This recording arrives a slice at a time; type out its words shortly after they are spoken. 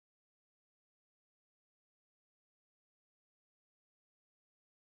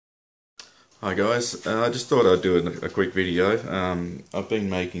Hi guys, I just thought I'd do a quick video. I've been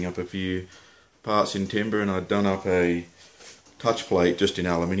making up a few parts in timber and I've done up a touch plate just in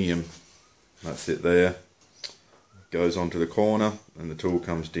aluminium. That's it there. Goes onto the corner and the tool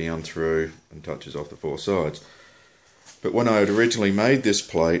comes down through and touches off the four sides. But when I had originally made this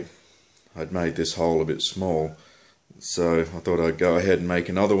plate, I'd made this hole a bit small. So I thought I'd go ahead and make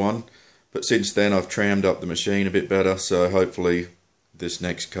another one. But since then I've trammed up the machine a bit better, so hopefully this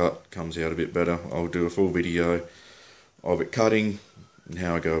next cut comes out a bit better. I'll do a full video of it cutting and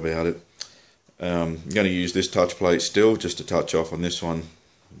how I go about it. I'm going to use this touch plate still just to touch off on this one,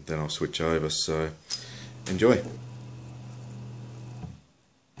 then I'll switch over, so enjoy.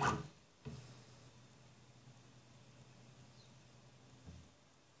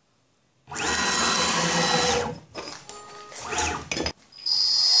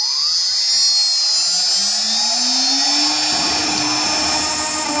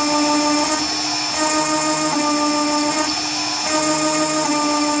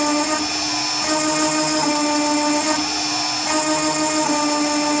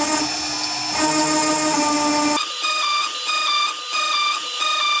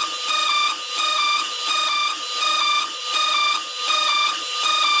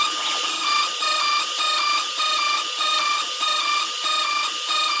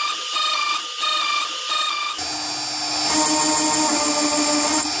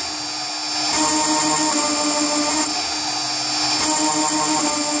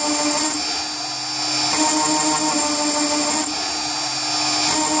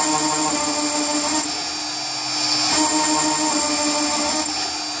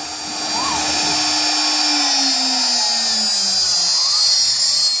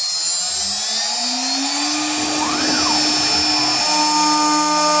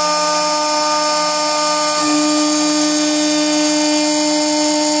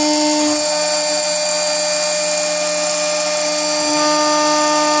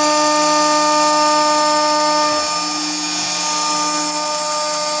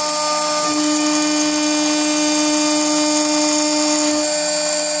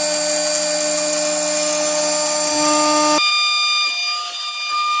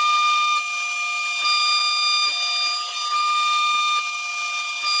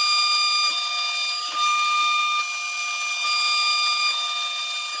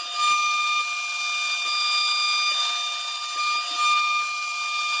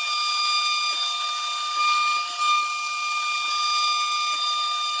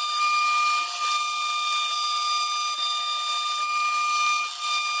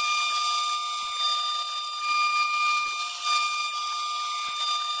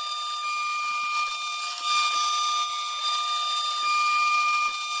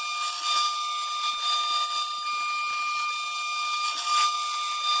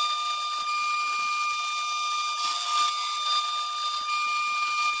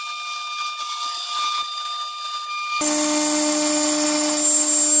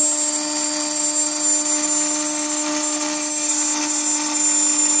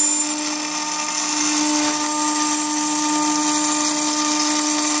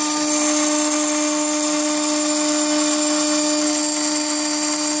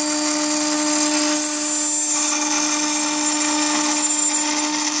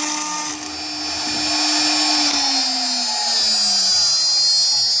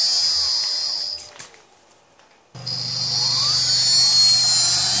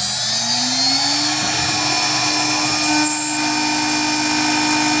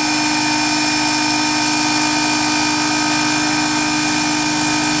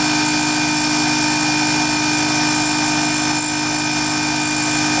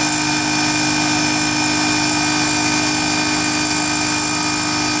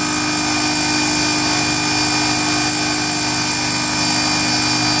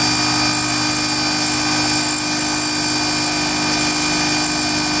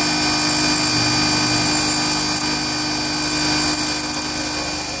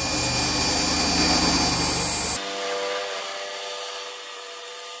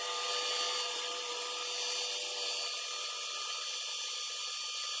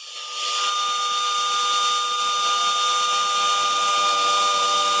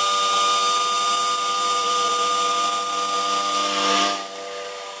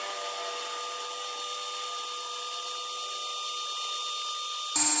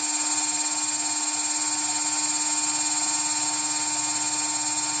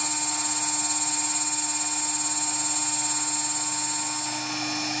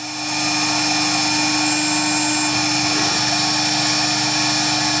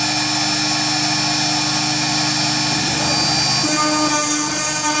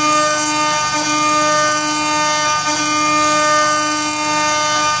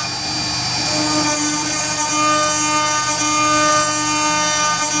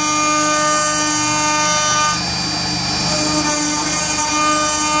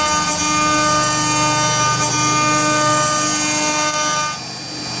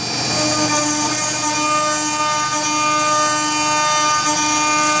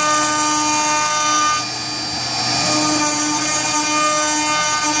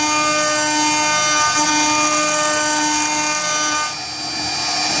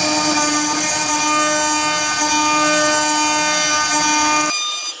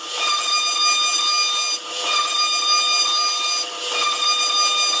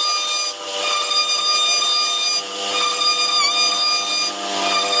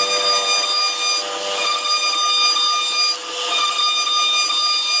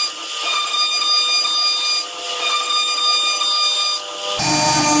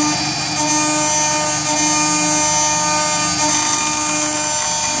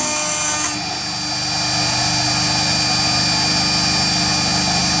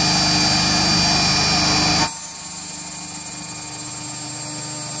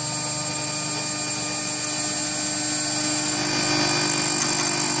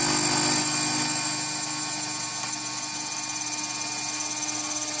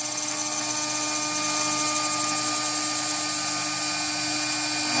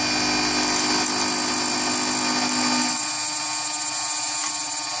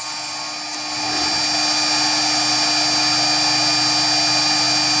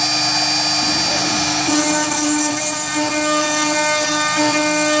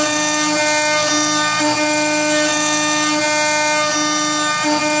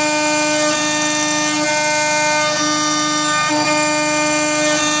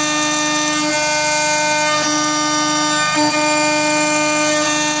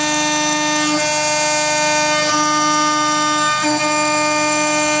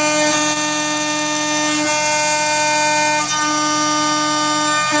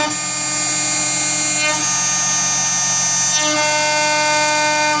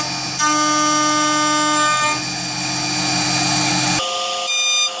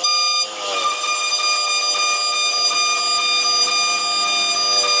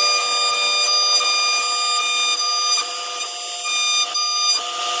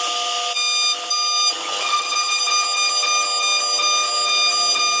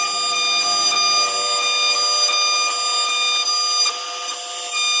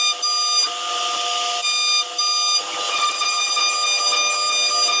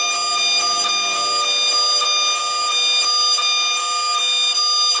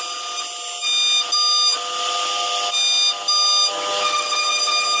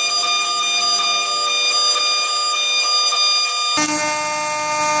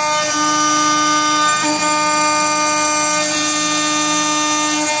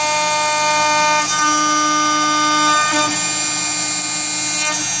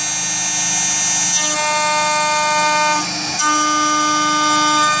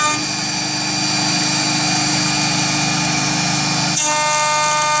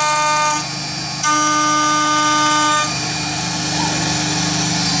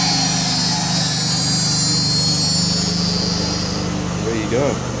 you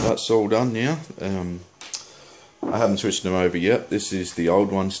go. That's all done now. I haven't switched them over yet. This is the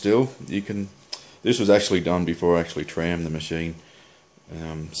old one still. This was actually done before I actually trammed the machine.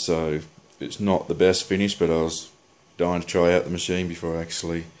 So it's not the best finish, but I was dying to try out the machine before I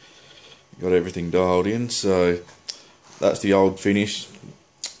actually got everything dialed in. So that's the old finish.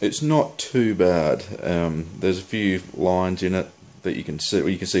 It's not too bad. There's a few lines in it that you can see. Well,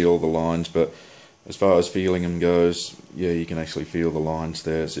 you can see all the lines, but as far as feeling them goes, yeah, you can actually feel the lines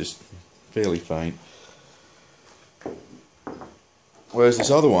there. It's just fairly faint. Whereas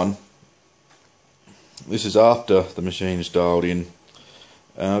this other one, this is after the machine is dialed in.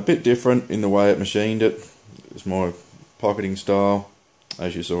 A bit different in the way it machined it. It's more pocketing style,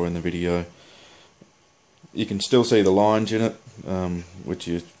 as you saw in the video. You can still see the lines in it, which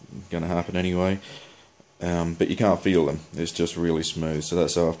is going to happen anyway, but you can't feel them. It's just really smooth. So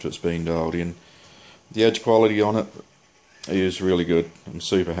that's after it's been dialed in. The edge quality on it is really good. I'm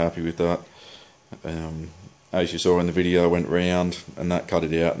super happy with that. As you saw in the video, I went round and that cut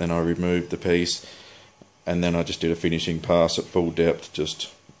it out, and then I removed the piece, and then I just did a finishing pass at full depth,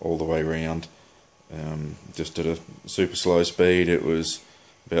 just all the way round. Just at a super slow speed. It was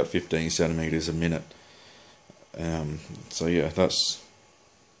about 15 centimeters a minute. So yeah, that's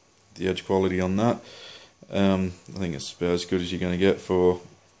the edge quality on that. I think it's about as good as you're going to get for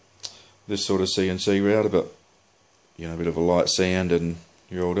this sort of CNC router, but you know, a bit of a light sand and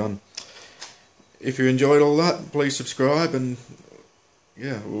you're all done. If you enjoyed all that, please subscribe, and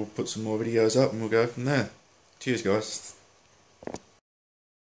yeah, we'll put some more videos up and we'll go from there. Cheers guys.